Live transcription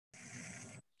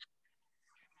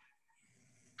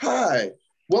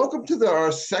Welcome to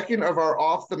our second of our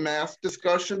Off the Mask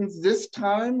discussions. This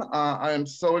time, I am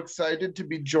so excited to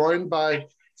be joined by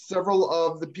several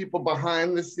of the people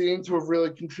behind the scenes who have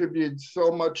really contributed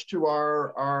so much to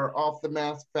our Off the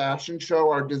Mask fashion show,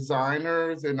 our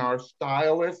designers and our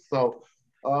stylists. So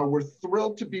we're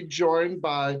thrilled to be joined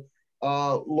by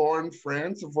Lauren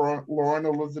France of Lauren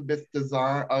Elizabeth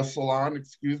Salon,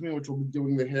 which will be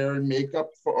doing the hair and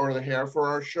makeup or the hair for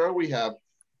our show. We have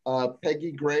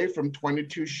Peggy Gray from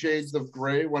 22 Shades of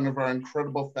Gray, one of our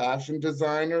incredible fashion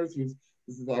designers. This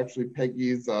is actually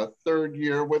Peggy's third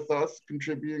year with us,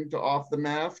 contributing to Off the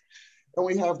Mask. And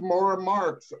we have Maura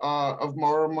Marcks of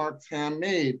Marcks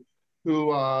Handmade,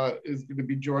 who is going to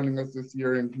be joining us this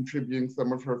year and contributing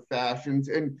some of her fashions.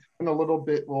 And in a little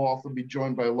bit, we'll also be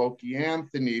joined by Loki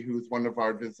Anthony, who's one of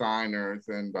our designers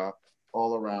and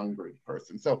all-around great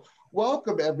person. So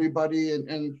welcome everybody,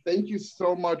 and thank you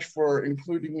so much for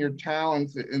including your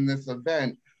talents in this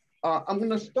event. I'm going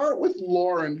to start with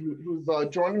Lauren, who's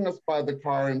joining us by the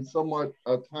car and somewhat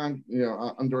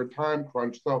under a time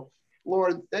crunch. So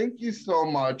Lauren, thank you so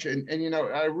much. And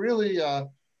I really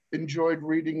enjoyed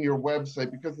reading your website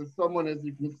because as someone, as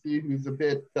you can see, who's a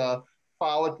bit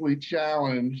follically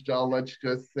challenged, let's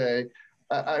just say,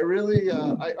 I really,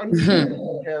 I understand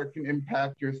how hair can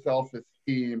impact your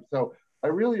self-esteem. So I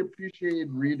really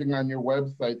appreciated reading on your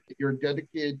website that you're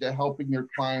dedicated to helping your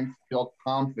clients feel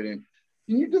confident.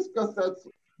 Can you discuss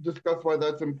why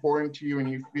that's important to you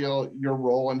and you feel your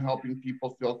role in helping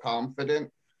people feel confident?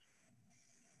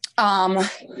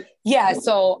 Yeah,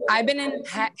 so I've been in,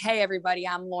 hey everybody,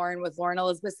 I'm Lauren with Lauren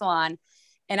Elizabeth Salon,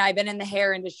 and I've been in the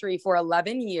hair industry for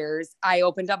 11 years. I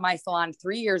opened up my salon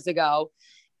 3 years ago.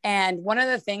 And one of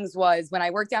the things was when I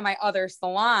worked at my other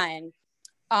salon,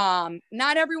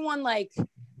 not everyone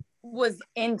was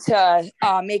into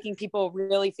making people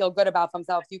really feel good about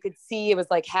themselves. You could see it was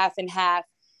like half and half.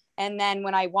 And then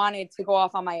when I wanted to go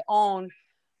off on my own,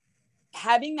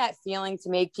 having that feeling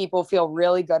to make people feel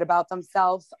really good about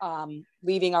themselves,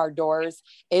 leaving our doors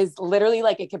is literally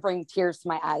like it could bring tears to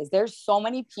my eyes. There's so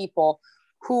many people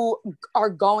who are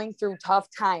going through tough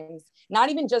times, not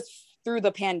even just through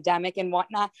the pandemic and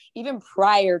whatnot, even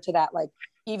prior to that. Like,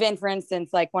 even for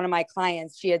instance, like one of my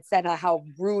clients, she had said how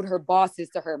rude her boss is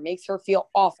to her, makes her feel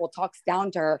awful, talks down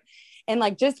to her. And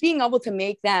like, just being able to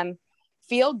make them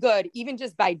feel good, even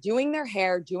just by doing their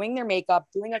hair, doing their makeup,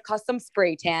 doing a custom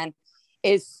spray tan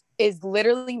is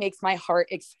literally makes my heart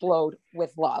explode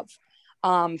with love.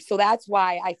 So that's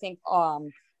why I think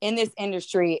in this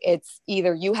industry, it's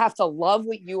either you have to love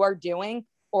what you are doing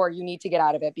or you need to get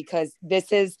out of it, because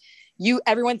this is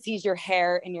everyone sees your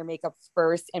hair and your makeup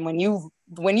first. And when you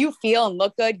feel and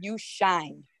look good, you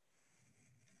shine.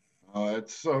 Oh,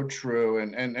 it's so true.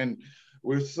 And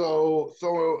we're so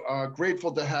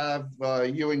grateful to have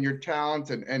you and your talents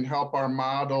and help our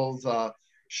models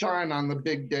shine on the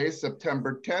big day,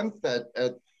 September 10th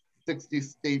at 60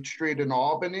 State Street in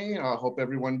Albany. I hope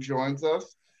everyone joins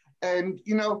us. And,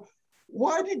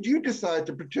 why did you decide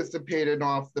to participate in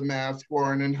Off the Mask,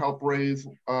 Lauren, and help raise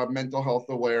mental health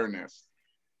awareness?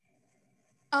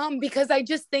 Because I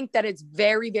just think that it's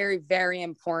very, very, very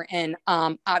important.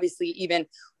 Obviously, even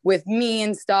with me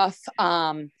and stuff,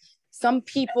 some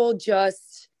people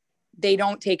they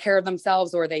don't take care of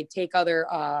themselves, or they take other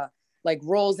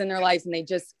roles in their lives, and they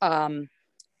just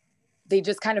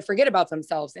kind of forget about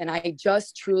themselves. And I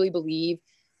just truly believing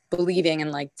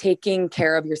and taking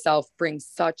care of yourself brings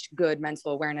such good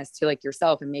mental awareness to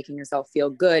yourself and making yourself feel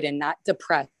good and not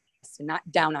depressed and not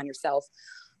down on yourself.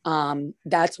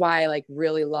 That's why I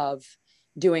really love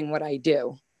doing what I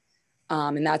do.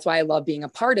 And that's why I love being a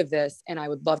part of this. And I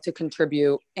would love to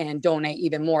contribute and donate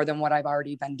even more than what I've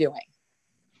already been doing.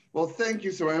 Well, thank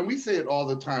you, Sarah. And we say it all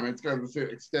the time. It's kind of an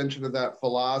extension of that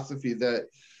philosophy that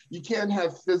you can't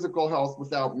have physical health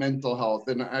without mental health.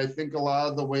 And I think a lot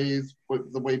of the way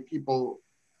people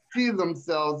see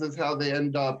themselves is how they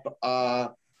end up,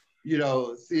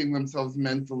 seeing themselves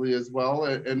mentally as well.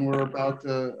 And we're about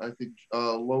to, I think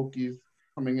Loki's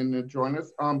coming in to join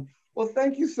us. Well,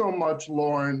 thank you so much,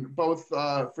 Lauren, both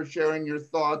for sharing your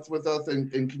thoughts with us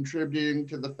and contributing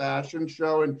to the fashion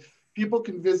show. And people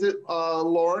can visit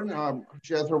Lauren.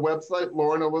 She has her website,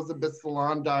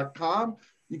 laurenelizabethsalon.com.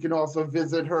 You can also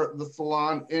visit the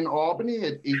salon in Albany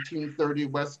at 1830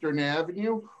 Western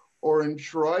Avenue, or in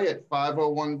Troy at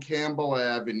 501 Campbell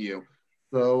Avenue.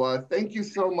 So thank you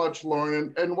so much,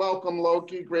 Lauren, and welcome,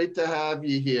 Loki. Great to have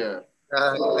you here.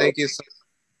 Thank you so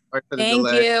much for the Thank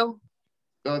delay. you.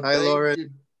 Hi, Lauren. You.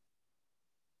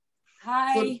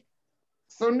 Hi.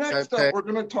 So next up, we're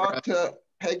going to talk to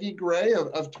Peggy Gray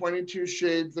of 22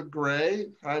 Shades of Gray.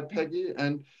 Hi, Peggy.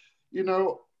 And,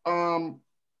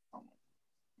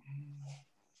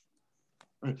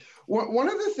 Right. One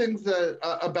of the things that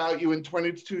about you in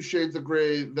 22 Shades of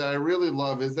Grey that I really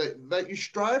love is that you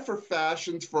strive for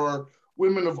fashions for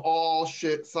women of all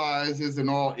sizes and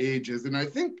all ages. And I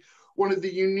think one of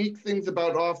the unique things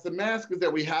about Off the Mask is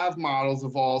that we have models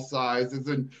of all sizes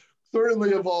and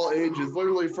certainly of all ages,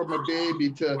 literally from a baby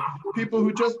to people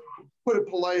who, just put it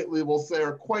politely, will say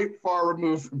are quite far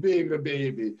removed from being a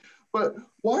baby. But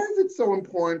why is it so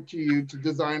important to you to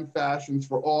design fashions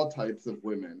for all types of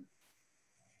women?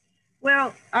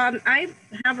 Well, I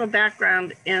have a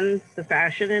background in the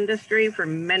fashion industry for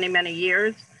many, many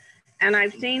years, and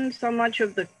I've seen so much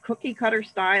of the cookie cutter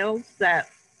styles that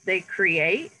they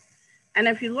create. And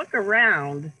if you look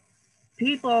around,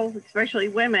 people, especially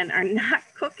women, are not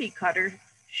cookie cutter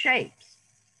shapes.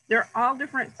 They're all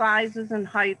different sizes and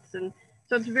heights. And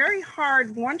so it's very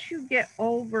hard once you get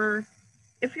over,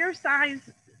 if you're size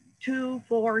 2,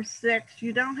 4, 6,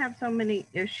 you don't have so many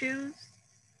issues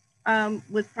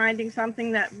with finding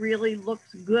something that really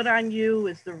looks good on you,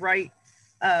 is the right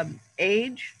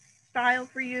age style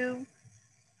for you.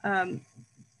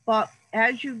 But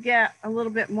as you get a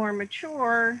little bit more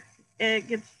mature, it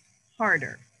gets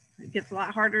harder. It gets a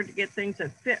lot harder to get things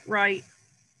that fit right,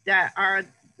 that are,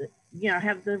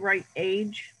 have the right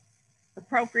age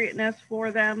appropriateness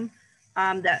for them,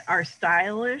 that are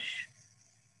stylish.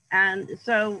 And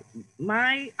so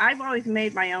I've always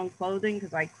made my own clothing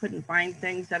because I couldn't find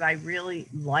things that I really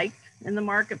liked in the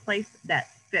marketplace that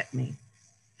fit me.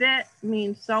 Fit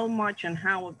means so much in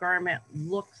how a garment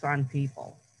looks on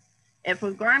people. If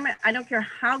a garment, I don't care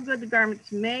how good the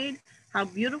garment's made, how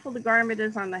beautiful the garment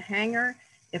is on the hanger,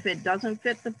 if it doesn't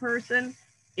fit the person,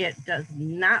 it does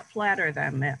not flatter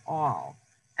them at all.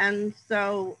 And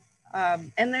so,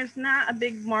 and there's not a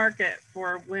big market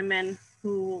for women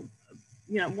who,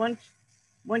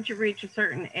 once you reach a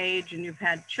certain age and you've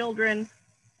had children,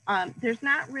 there's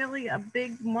not really a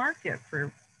big market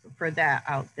for that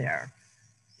out there.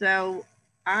 So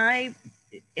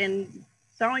in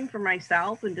sewing for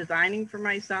myself and designing for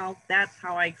myself, that's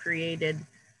how I created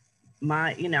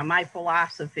my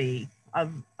philosophy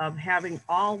of having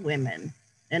all women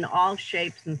in all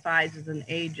shapes and sizes and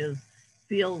ages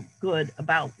feel good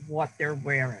about what they're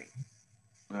wearing.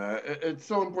 It's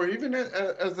so important. Even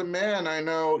as a man, I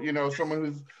know, someone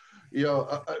who's,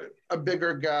 a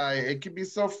bigger guy, it can be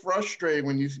so frustrating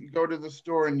when you go to the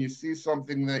store and you see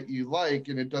something that you like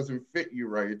and it doesn't fit you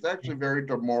right. It's actually very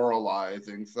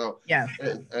demoralizing. So yeah,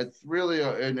 it's really,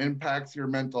 it impacts your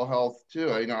mental health too.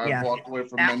 I've walked away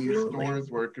from many stores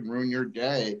where it can ruin your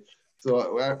day.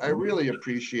 So I really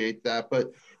appreciate that.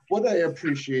 But what I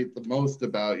appreciate the most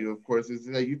about you, of course, is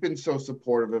that you've been so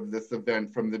supportive of this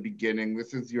event from the beginning.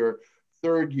 This is your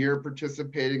 3rd year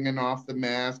participating in Off the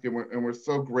Mask, and we're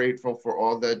so grateful for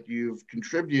all that you've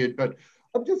contributed. But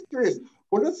I'm just curious,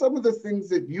 what are some of the things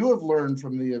that you have learned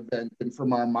from the event and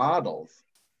from our models?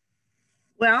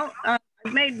 Well, I've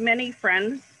made many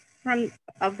friends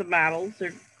of the models.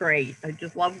 They're great. I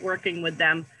just love working with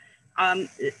them. And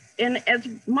as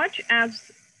much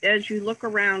as you look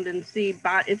around and see,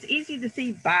 it's easy to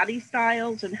see body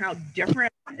styles and how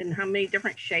different and how many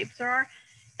different shapes there are.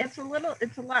 It's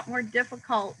a lot more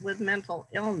difficult with mental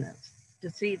illness to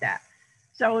see that.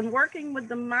 So in working with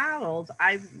the models,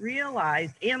 I've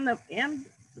realized, and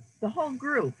the whole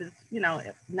group is,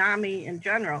 NAMI in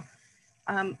general,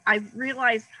 I've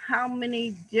realized how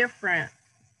many different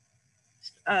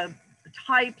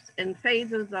types and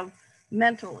phases of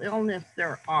mental illness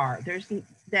there are.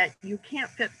 That you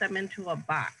can't fit them into a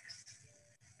box.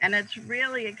 And it's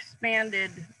really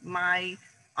expanded my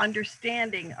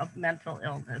understanding of mental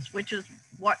illness, which is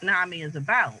what NAMI is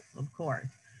about, of course,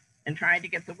 and trying to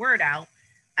get the word out.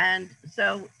 And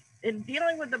so in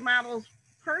dealing with the models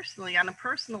personally, on a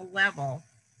personal level,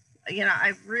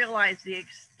 I've realized the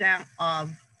extent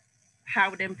of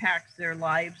how it impacts their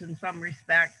lives in some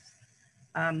respects.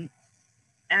 And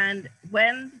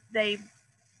when they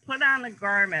put on a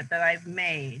garment that I've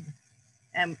made,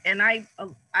 and I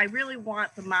really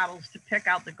want the models to pick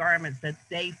out the garments that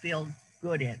they feel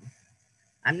good in.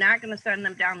 I'm not going to send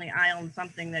them down the aisle in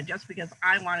something that just because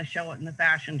I want to show it in the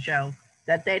fashion show,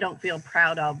 that they don't feel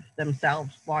proud of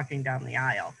themselves walking down the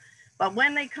aisle. But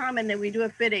when they come and then we do a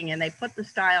fitting and they put the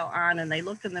style on and they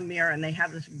look in the mirror and they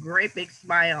have this great big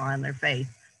smile on their face,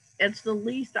 it's the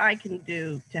least I can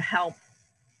do to help,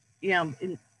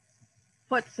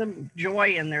 put some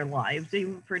joy in their lives,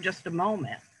 even for just a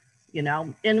moment,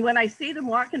 And when I see them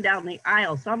walking down the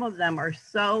aisle, some of them are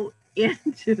so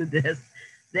into this.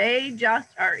 They just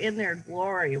are in their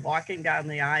glory walking down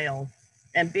the aisle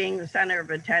and being the center of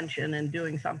attention and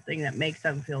doing something that makes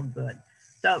them feel good.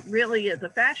 So really, the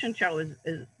fashion show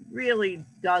is really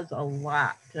does a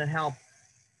lot to help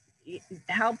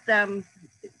them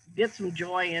get some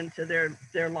joy into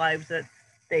their lives that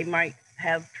they might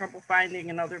have trouble finding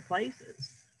in other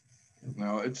places.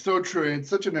 No, it's so true. It's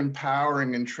such an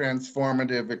empowering and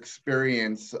transformative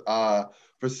experience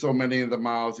for so many of the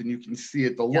models, and you can see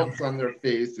it, the looks on their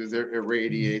faces, it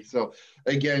radiates. So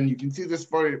again, you can see this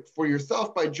for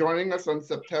yourself by joining us on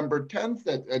September 10th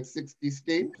at 60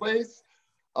 State Place.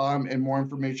 And more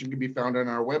information can be found on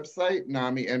our website,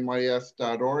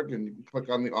 NAMI-NYS.org, and you can click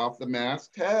on the Off the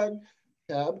Mask tab,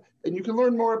 and you can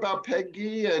learn more about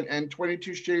Peggy and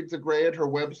 22 Shades of Gray at her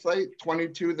website,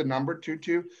 22, the number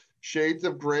 22,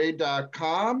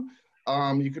 shadesofgray.com.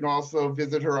 You can also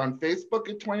visit her on Facebook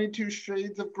at 22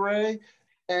 Shades of Gray,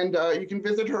 and you can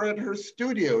visit her at her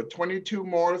studio, 22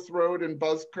 Morris Road in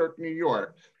Buzzkirk, New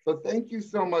York. So thank you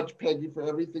so much, Peggy, for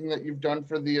everything that you've done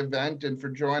for the event and for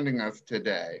joining us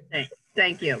today.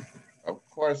 Thank you. Of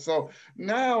course. So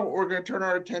now we're going to turn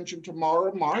our attention to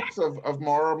Maura Marks of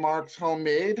Maura Marks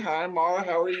Homemade. Hi, Maura.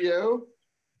 How are you?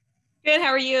 Good. How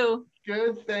are you?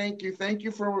 Good. Thank you. Thank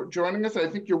you for joining us. I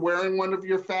think you're wearing one of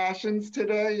your fashions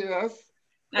today. Yes.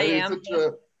 I am.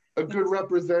 Such a good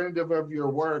representative of your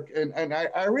work. And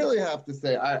I really have to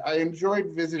say, I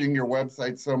enjoyed visiting your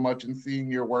website so much and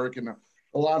seeing your work in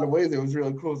a lot of ways. It was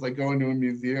really cool. It's like going to a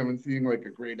museum and seeing like a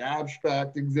great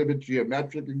abstract exhibit,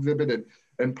 geometric exhibit,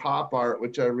 and pop art,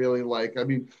 which I really like. I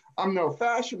mean, I'm no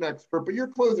fashion expert, but your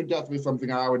clothes are definitely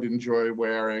something I would enjoy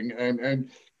wearing. And can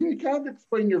you kind of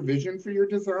explain your vision for your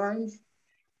designs?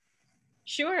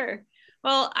 Sure.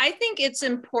 Well, I think it's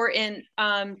important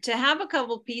to have a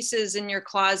couple pieces in your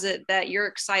closet that you're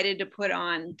excited to put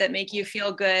on, that make you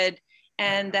feel good,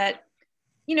 and that,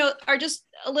 you know, are just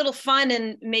a little fun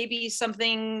and maybe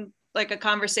something like a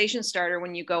conversation starter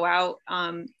when you go out.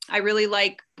 I really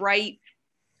like bright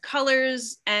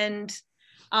colors, and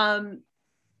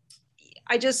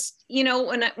I just, you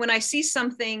know, when I see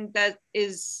something that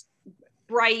is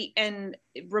bright and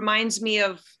it reminds me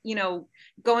of, you know,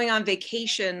 going on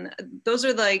vacation, those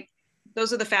are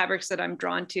the fabrics that I'm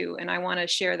drawn to, and I want to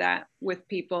share that with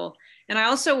people. And I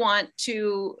also want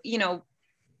to, you know,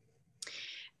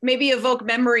 maybe evoke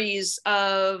memories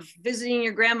of visiting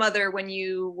your grandmother when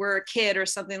you were a kid or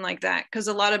something like that. Because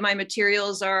a lot of my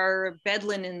materials are bed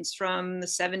linens from the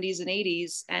 70s and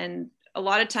 80s. And a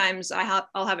lot of times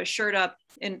I'll have a shirt up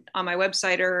on my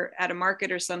website or at a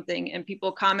market or something, and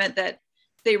people comment that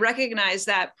they recognize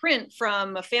that print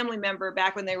from a family member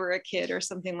back when they were a kid or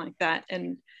something like that.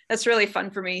 And that's really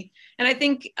fun for me. And I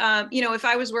think, you know, if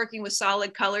I was working with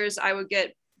solid colors, I would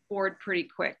get bored pretty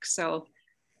quick. So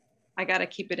I got to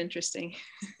keep it interesting.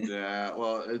 Yeah,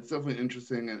 well, it's definitely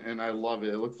interesting, and I love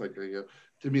it. It looks like,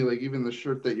 to me, like even the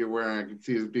shirt that you're wearing, I can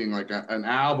see as being like an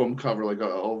album cover, like a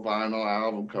old vinyl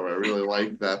album cover. I really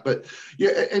like that. But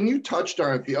yeah, and you touched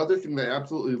on it. The other thing that I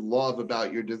absolutely love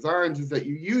about your designs is that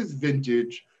you use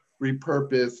vintage,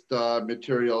 repurposed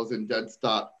materials and dead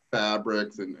stock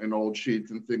fabrics and old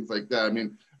sheets and things like that. I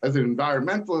mean, as an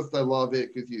environmentalist, I love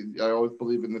it because I always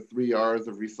believe in the 3 R's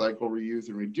of recycle, reuse,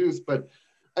 and reduce. But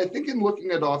I think in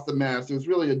looking at Off the Mask, there's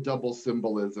really a double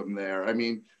symbolism there. I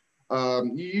mean,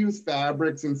 you use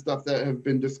fabrics and stuff that have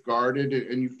been discarded,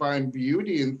 and you find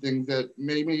beauty in things that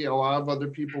maybe a lot of other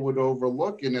people would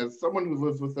overlook. And as someone who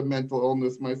lives with a mental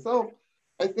illness myself,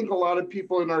 I think a lot of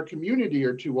people in our community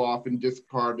are too often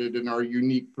discarded, and our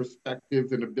unique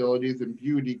perspectives and abilities and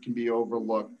beauty can be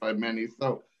overlooked by many.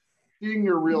 So seeing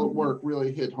your real work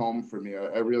really hit home for me.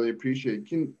 I really appreciate it.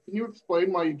 Can you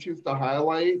explain why you choose to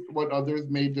highlight what others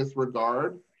may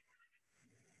disregard?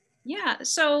 Yeah,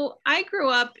 so I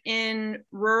grew up in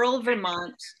rural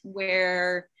Vermont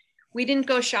where we didn't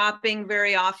go shopping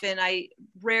very often. I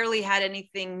rarely had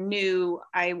anything new.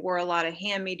 I wore a lot of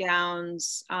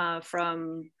hand-me-downs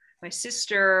from my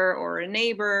sister or a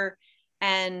neighbor.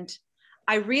 And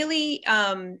I really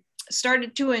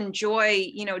started to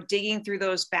enjoy, you know, digging through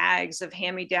those bags of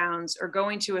hand-me-downs or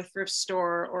going to a thrift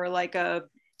store or like a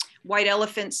white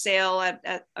elephant sale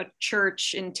at a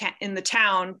church in the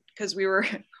town, because we were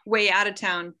way out of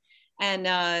town.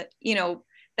 And, you know,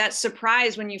 that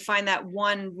surprise when you find that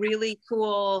one really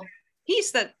cool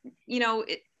piece that, you know,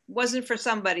 it wasn't for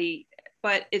somebody,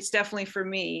 but it's definitely for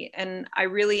me. And I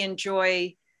really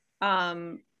enjoy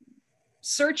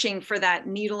searching for that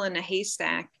needle in a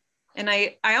haystack. And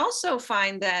I also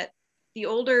find that the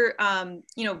older,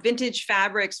 you know, vintage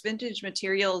fabrics, vintage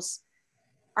materials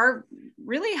are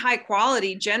really high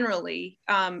quality generally.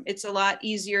 It's a lot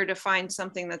easier to find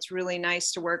something that's really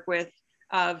nice to work with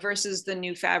versus the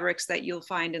new fabrics that you'll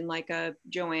find in like a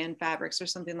Joanne Fabrics or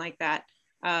something like that.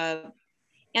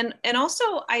 And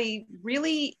also I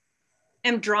really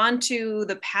am drawn to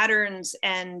the patterns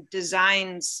and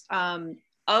designs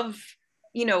of,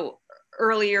 you know,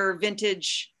 earlier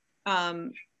vintage,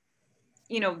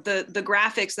 you know, the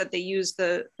graphics that they use,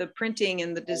 the printing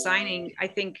and the designing. I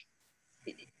think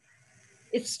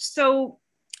it's so,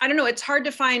 I don't know, it's hard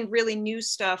to find really new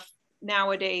stuff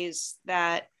nowadays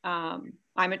that I'm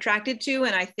attracted to.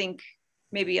 And I think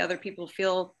maybe other people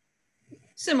feel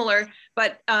similar,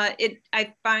 but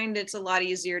I find it's a lot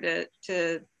easier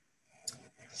to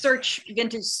search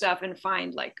vintage stuff and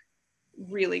find like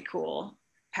really cool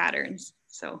patterns.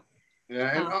 So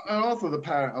yeah, and also the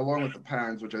pattern, along with the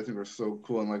patterns, which I think are so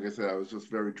cool. And like I said, I was just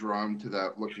very drawn to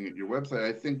that looking at your website.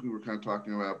 I think we were kind of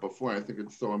talking about before. I think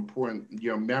it's so important, you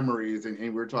know, memories. And we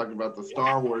were talking about the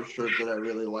Star Wars shirt that I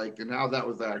really liked and how that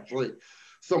was actually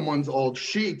someone's old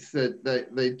sheets that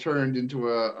they turned into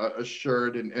a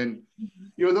shirt. And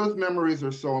you know, those memories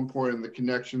are so important, the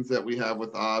connections that we have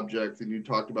with objects. And you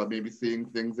talked about maybe seeing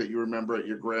things that you remember at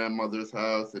your grandmother's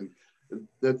house, and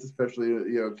that's especially,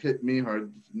 you know, hit me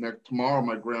hard. Tomorrow,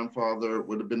 my grandfather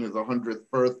would have been his 100th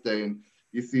birthday, and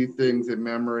you see things and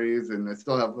memories, and I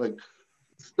still have like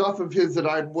stuff of his that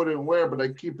I wouldn't wear, but I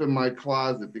keep in my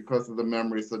closet because of the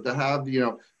memory. So to have, you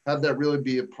know, have that really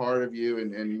be a part of you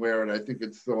and wear it, I think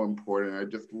it's so important. I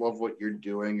just love what you're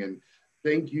doing, and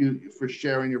thank you for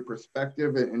sharing your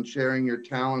perspective and sharing your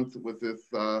talents with this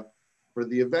for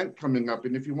the event coming up.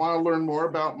 And if you want to learn more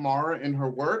about Maura and her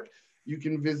work, you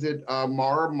can visit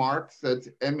Maura Marcks, that's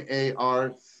MARCKS.com,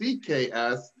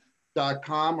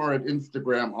 or at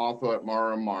Instagram, also at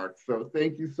Maura Marcks. So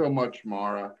thank you so much,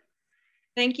 Maura.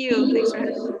 thank you. Thanks for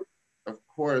having me. Of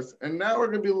course. And now we're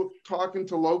going to be talking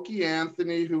to Loki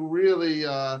Anthony, who really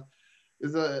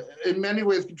is in many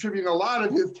ways contributing a lot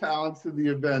of his talents to the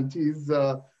event. He's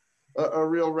a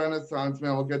real Renaissance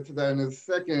man. We'll get to that in a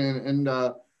second. And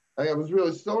I was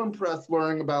really so impressed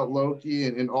learning about Loki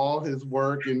and all his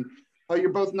work, and how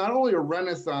you're both not only a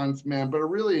Renaissance man, but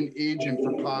really an agent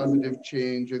for positive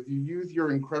change as you use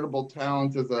your incredible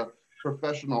talents as a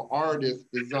professional artist,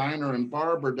 designer, and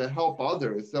barber to help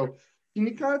others. So can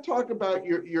you kind of talk about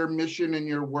your mission and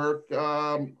your work,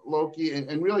 Loki,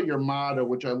 and really your motto,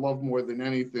 which I love more than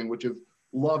anything, which is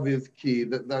love is key.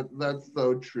 That's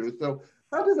so true. So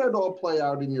how does that all play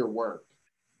out in your work?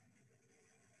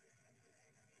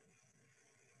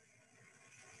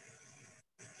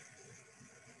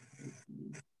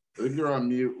 I think you're on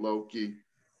mute, Loki.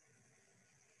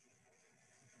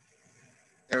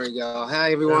 There we go.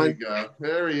 Hi, everyone. There we go.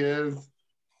 There he is.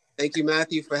 Thank you,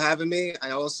 Matthew, for having me.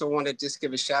 I also want to just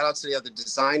give a shout out to the other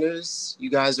designers. You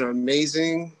guys are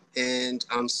amazing, and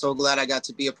I'm so glad I got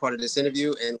to be a part of this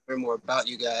interview and learn more about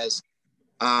you guys.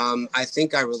 I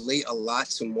think I relate a lot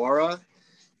to Maura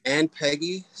and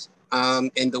Peggy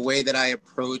in the way that I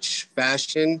approach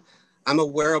fashion. I'm a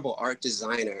wearable art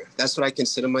designer. That's what I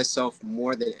consider myself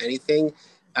more than anything.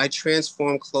 I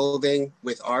transform clothing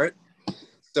with art.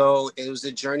 So it was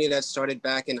a journey that started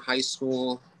back in high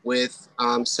school with,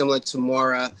 similar to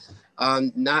Maura,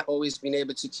 not always being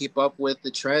able to keep up with the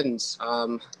trends.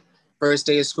 First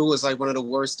day of school was like one of the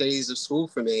worst days of school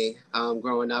for me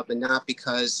growing up, and not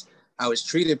because I was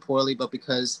treated poorly, but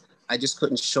because I just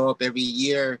couldn't show up every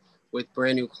year with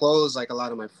brand new clothes like a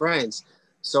lot of my friends.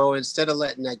 So instead of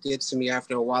letting that get to me,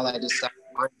 after a while, I decided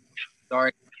to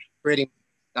start creating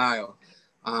style.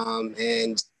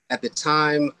 And at the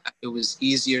time, it was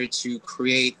easier to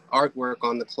create artwork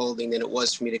on the clothing than it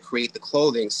was for me to create the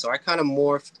clothing. So I kind of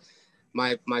morphed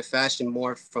my fashion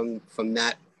morphed from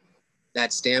that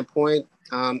standpoint.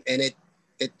 And it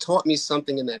taught me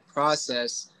something in that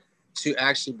process to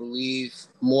actually believe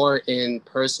more in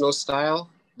personal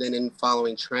style than in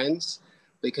following trends.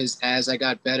 Because as I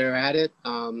got better at it,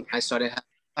 I started having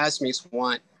classmates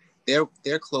want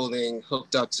their clothing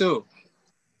hooked up too.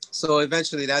 So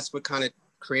eventually that's what kind of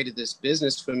created this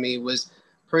business for me, was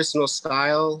personal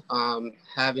style,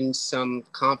 having some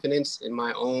confidence in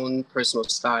my own personal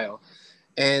style.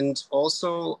 And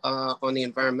also on the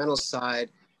environmental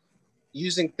side,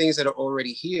 using things that are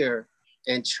already here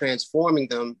and transforming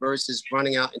them versus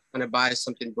running out and trying to buy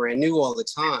something brand new all the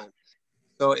time.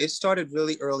 So it started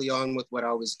really early on with what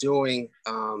I was doing,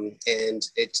 and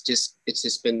it's just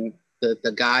been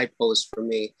the guidepost for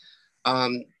me.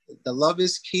 The love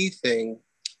is key thing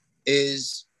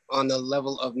is on the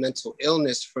level of mental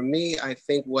illness. For me, I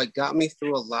think what got me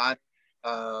through a lot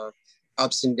of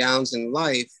ups and downs in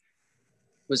life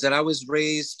was that I was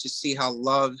raised to see how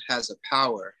love has a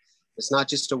power. It's not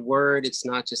just a word, it's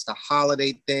not just a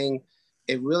holiday thing.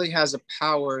 It really has a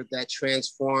power that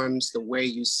transforms the way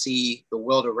you see the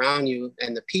world around you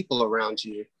and the people around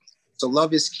you. So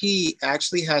love is key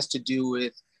actually has to do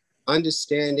with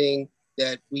understanding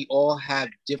that we all have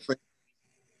different,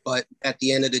 but at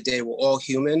the end of the day, we're all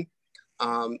human.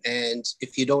 And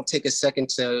if you don't take a second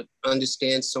to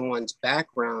understand someone's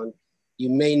background, you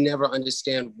may never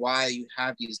understand why you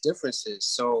have these differences.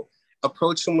 So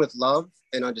approach them with love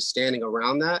and understanding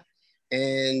around that.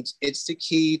 And it's the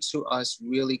key to us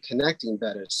really connecting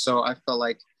better. So I felt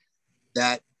like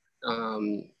that,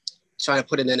 trying to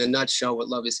put it in a nutshell, what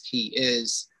Love is Key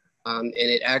is, and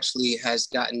it actually has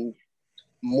gotten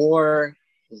more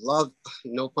love,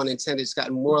 no pun intended, it's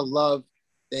gotten more love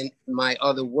than my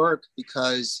other work,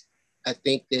 because I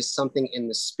think there's something in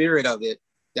the spirit of it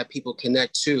that people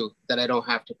connect to that I don't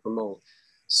have to promote.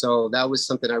 So that was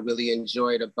something I really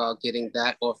enjoyed about getting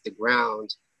that off the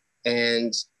ground.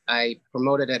 And I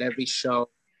promote it at every show.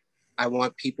 I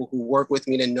want people who work with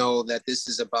me to know that this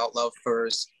is about love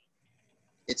first.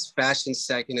 It's fashion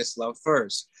second, it's love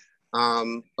first.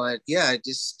 But yeah, I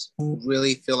just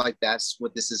really feel like that's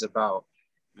what this is about.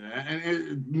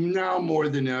 And now more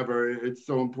than ever, it's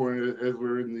so important as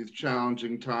we're in these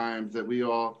challenging times that we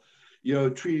all,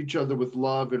 treat each other with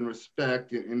love and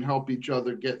respect and help each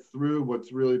other get through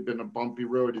what's really been a bumpy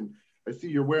road. And I see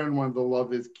you're wearing one of the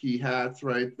Love is Key hats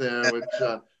right there, which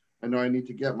I know I need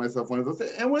to get myself one of those.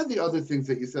 And one of the other things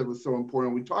that you said was so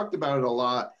important, we talked about it a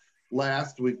lot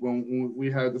last week when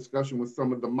we had a discussion with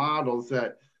some of the models,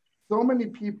 that so many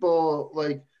people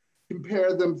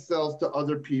compare themselves to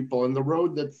other people, and the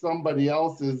road that somebody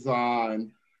else is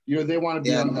on, they want to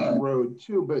be on that road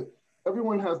too, but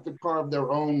everyone has to carve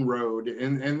their own road.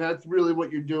 And that's really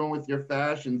what you're doing with your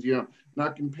fashions,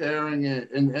 not comparing it.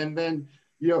 And then,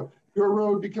 your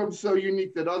road becomes so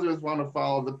unique that others want to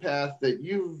follow the path that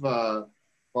you've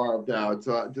carved out.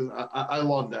 So I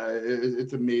love that.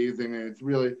 It's amazing. And it's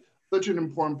really such an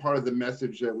important part of the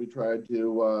message that we try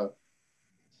to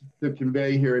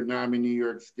convey here at NAMI New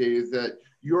York State, is that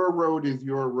your road is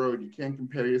your road. You can't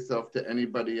compare yourself to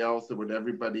anybody else or what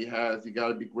everybody has. You got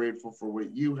to be grateful for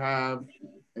what you have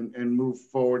and move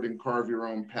forward and carve your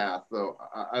own path. So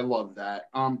I love that.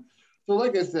 So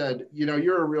like I said,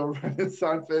 you're a real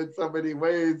renaissance in so many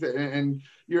ways, and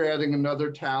you're adding another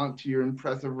talent to your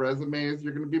impressive resumes.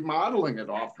 You're going to be modeling it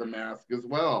off the mask as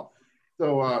well.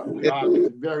 So we obviously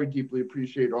very deeply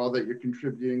appreciate all that you're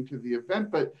contributing to the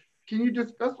event, but can you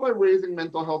discuss why raising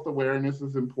mental health awareness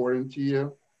is important to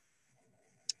you?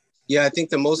 Yeah, I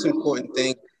think the most important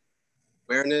thing,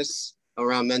 awareness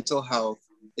around mental health,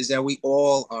 is that we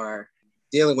all are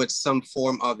dealing with some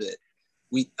form of it.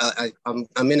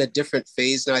 I'm in a different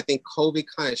phase now. I think COVID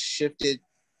kind of shifted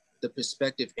the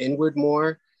perspective inward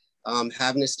more.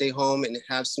 Having to stay home and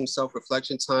have some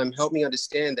self-reflection time helped me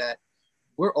understand that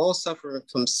we're all suffering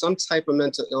from some type of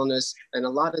mental illness. And a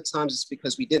lot of times it's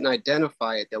because we didn't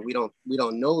identify it, that we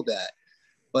don't know that.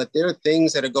 But there are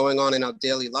things that are going on in our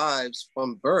daily lives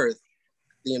from birth,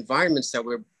 the environments that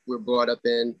we're brought up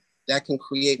in, that can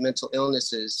create mental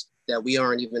illnesses that we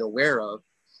aren't even aware of.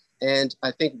 And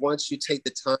I think once you take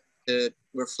the time to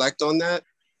reflect on that,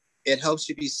 it helps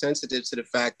you be sensitive to the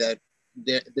fact that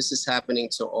this is happening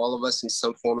to all of us in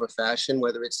some form or fashion,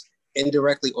 whether it's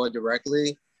indirectly or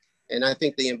directly. And I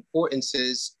think the importance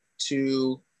is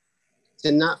to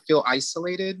not feel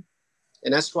isolated.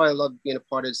 And that's why I love being a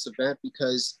part of this event,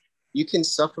 because you can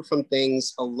suffer from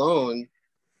things alone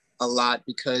a lot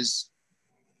because,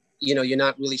 you're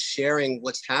not really sharing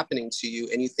what's happening to you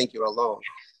and you think you're alone.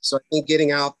 So I think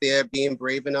getting out there, being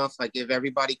brave enough, I give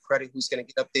everybody credit who's going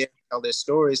to get up there and tell their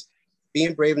stories,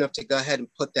 being brave enough to go ahead and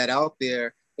put that out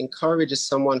there encourages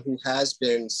someone who has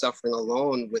been suffering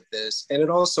alone with this. And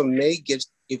it also may give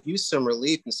you some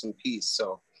relief and some peace.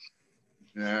 So.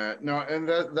 Yeah, no, and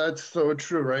that's so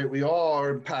true, right? We all are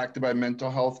impacted by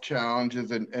mental health challenges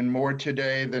and more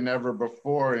today than ever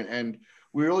before. And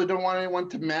we really don't want anyone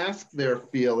to mask their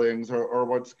feelings or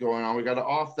what's going on. We got to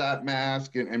off that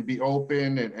mask and be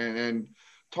open and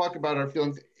talk about our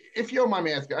feelings. If you don't mind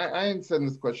me asking, I didn't send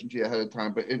this question to you ahead of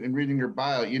time, but in reading your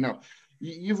bio,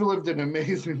 you've lived an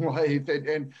amazing life.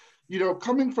 And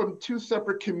coming from two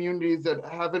separate communities that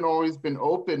haven't always been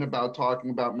open about talking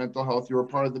about mental health, you were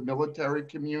part of the military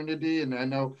community. And I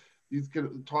know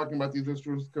talking about these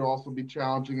issues could also be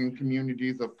challenging in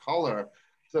communities of color.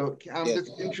 So I'm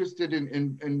just interested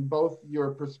in both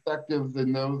your perspectives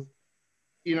and those,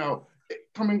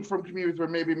 coming from communities where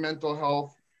maybe mental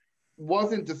health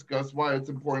wasn't discussed, why it's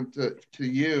important to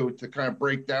you to kind of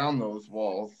break down those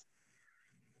walls.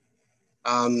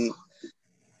 I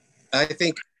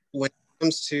think when it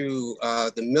comes to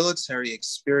the military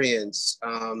experience,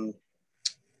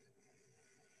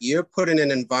 you're put in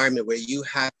an environment where you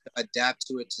have to adapt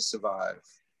to it to survive.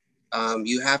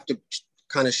 You have to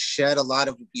kind of shed a lot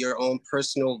of your own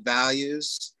personal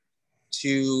values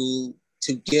to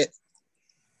get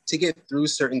through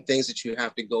certain things that you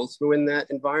have to go through in that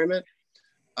environment.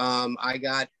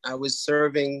 I was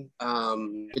serving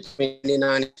between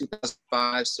 1999 and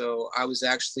 2005. So I was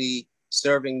actually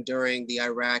serving during the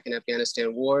Iraq and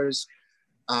Afghanistan wars.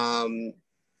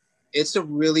 It's a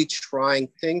really trying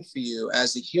thing for you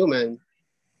as a human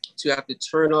to have to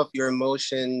turn off your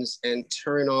emotions and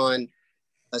turn on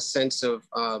a sense of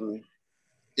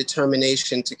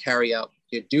determination to carry out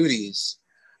your duties,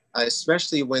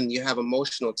 especially when you have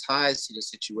emotional ties to the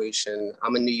situation.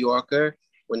 I'm a New Yorker.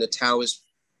 When the towers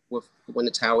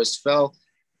fell,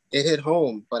 it hit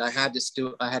home, but I had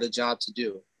a job to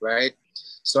do, right?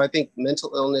 So I think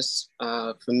mental illness,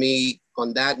 for me,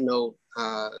 on that note,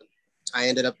 I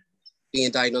ended up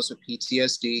being diagnosed with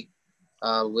PTSD,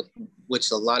 with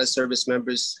which a lot of service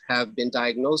members have been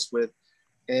diagnosed with.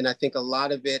 And I think a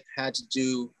lot of it had to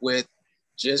do with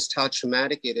just how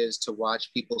traumatic it is to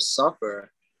watch people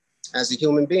suffer as a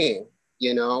human being,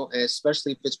 you know, and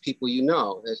especially if it's people you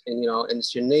know, and you know, and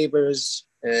it's your neighbors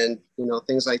and, you know,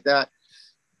 things like that.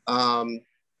 And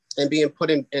being put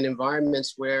in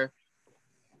environments where,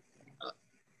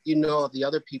 you know, the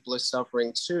other people are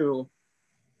suffering too,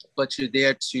 but you're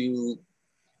there to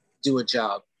do a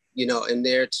job, you know, and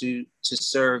there to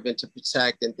serve and to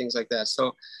protect and things like that.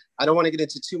 So I don't want to get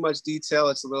into too much detail.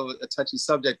 It's a touchy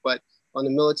subject, but on the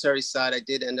military side, I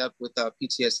did end up with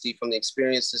PTSD from the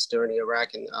experiences during the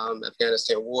Iraq and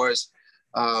Afghanistan wars.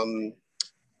 What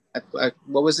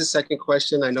was the second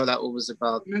question? I know that was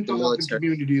about mental the health military.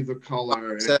 and communities of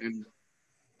color.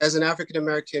 As an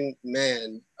African-American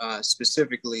man,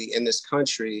 specifically in this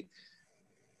country,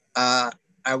 I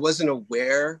wasn't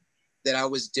aware that I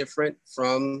was different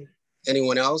from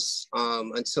anyone else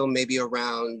until maybe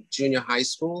around junior high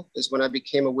school is when I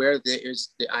became aware that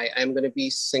I am going to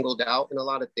be singled out in a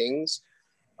lot of things.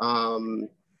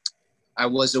 I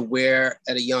was aware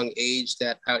at a young age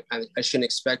that I shouldn't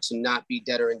expect to not be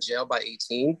dead or in jail by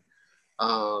 18.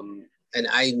 And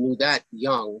I knew that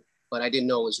young, but I didn't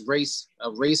know it was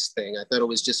a race thing. I thought it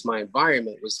was just my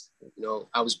environment was, you know,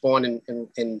 I was born in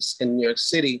New York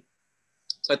City.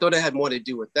 So I thought it had more to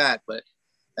do with that. But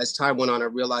as time went on, I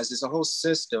realized there's a whole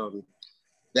system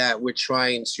that we're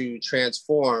trying to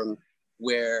transform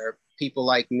where people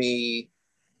like me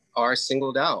are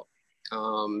singled out.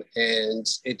 And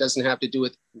it doesn't have to do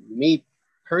with me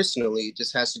personally, it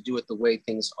just has to do with the way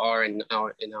things are in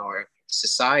our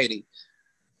society.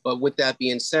 But with that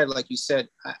being said, like you said,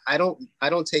 I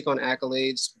don't take on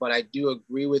accolades, but I do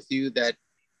agree with you that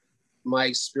my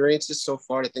experiences so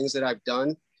far, the things that I've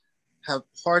done, have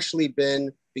partially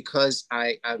been because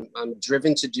I'm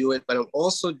driven to do it, but I'm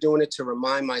also doing it to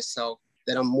remind myself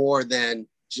that I'm more than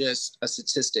just a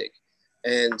statistic.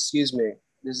 And excuse me,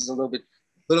 this is a little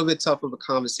bit tough of a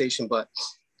conversation, but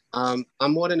I'm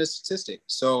more than a statistic.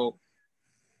 So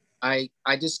I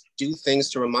just do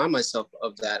things to remind myself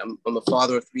of that. I'm a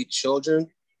father of 3 children.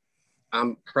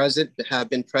 I'm present, have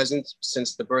been present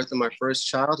since the birth of my first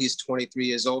child. He's 23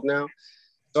 years old now.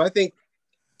 So I think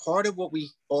part of what we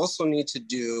also need to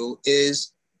do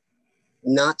is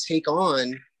not take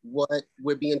on what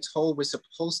we're being told we're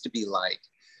supposed to be like,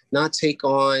 not take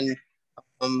on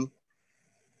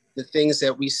the things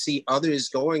that we see others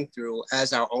going through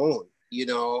as our own, you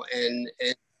know, and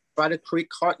try to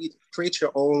create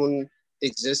your own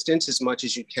existence as much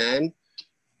as you can,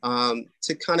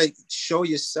 to kind of show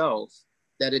yourself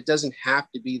that it doesn't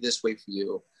have to be this way for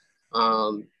you.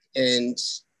 And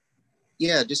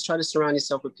yeah, just try to surround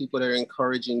yourself with people that are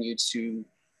encouraging you to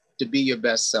be your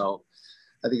best self.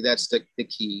 I think that's the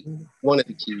key, one of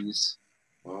the keys.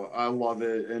 Well, I love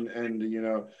it. And you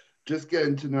know, just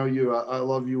getting to know you, I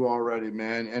love you already,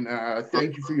 man. And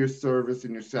thank you for your service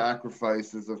and your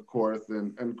sacrifices, of course.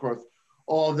 And of course,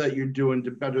 all that you're doing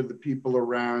to better the people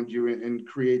around you and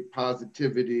create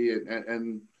positivity.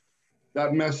 And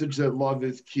that message that love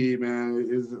is key, man,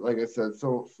 is, like I said,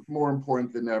 so more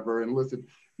important than ever. And listen,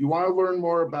 you want to learn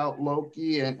more about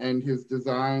Loki and his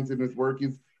designs and his work.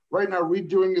 He's right now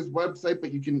redoing his website,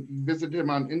 but you can visit him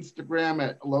on Instagram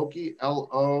at Loki,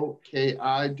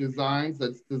 L-O-K-I Designz.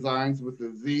 That's Designz with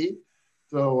a Z.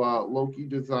 So Loki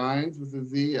Designz with a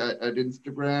Z at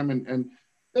Instagram. And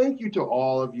thank you to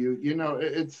all of you. You know,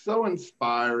 it's so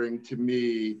inspiring to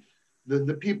me,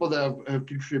 the people that have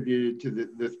contributed to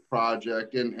this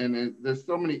project. And there's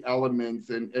so many elements.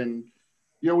 And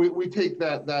you know, we take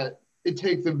that it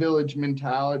takes a village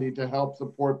mentality to help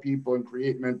support people and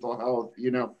create mental health.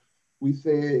 You know, we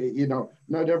say, you know,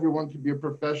 not everyone can be a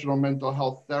professional mental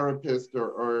health therapist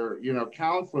or you know,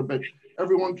 counselor, but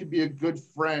everyone could be a good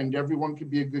friend. Everyone could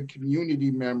be a good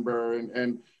community member.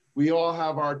 And we all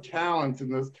have our talents,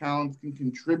 and those talents can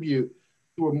contribute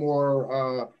to a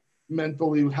more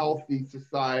mentally healthy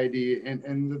society.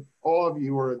 And all of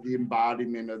you are the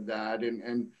embodiment of that.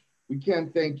 And we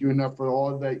can't thank you enough for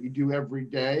all that you do every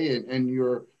day, and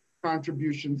your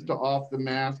contributions to Off the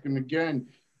Mask. And again,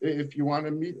 if you want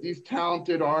to meet these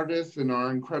talented artists and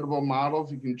our incredible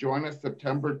models, you can join us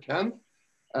September 10th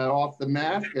at Off the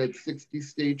Mask at 60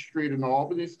 State Street in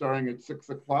Albany, starting at 6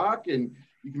 o'clock. And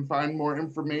you can find more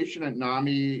information at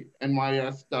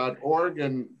NAMI-NYS.org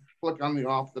and click on the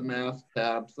Off the Mask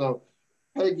tab. So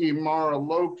Peggy, Maura,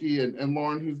 Loki, and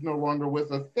Lauren, who's no longer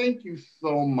with us, thank you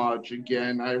so much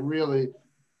again. I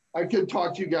could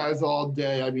talk to you guys all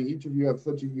day. I mean, each of you have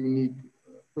such a unique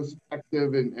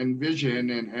perspective and vision,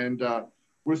 and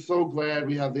we're so glad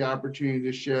we have the opportunity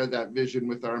to share that vision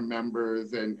with our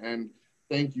members, and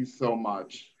thank you so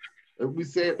much. We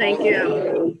say it Thank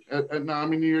you at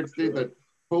NAMI New York State, that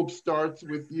hope starts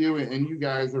with you, and you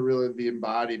guys are really the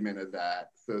embodiment of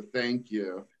that. So thank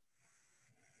you.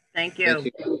 Thank you.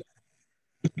 Thank you.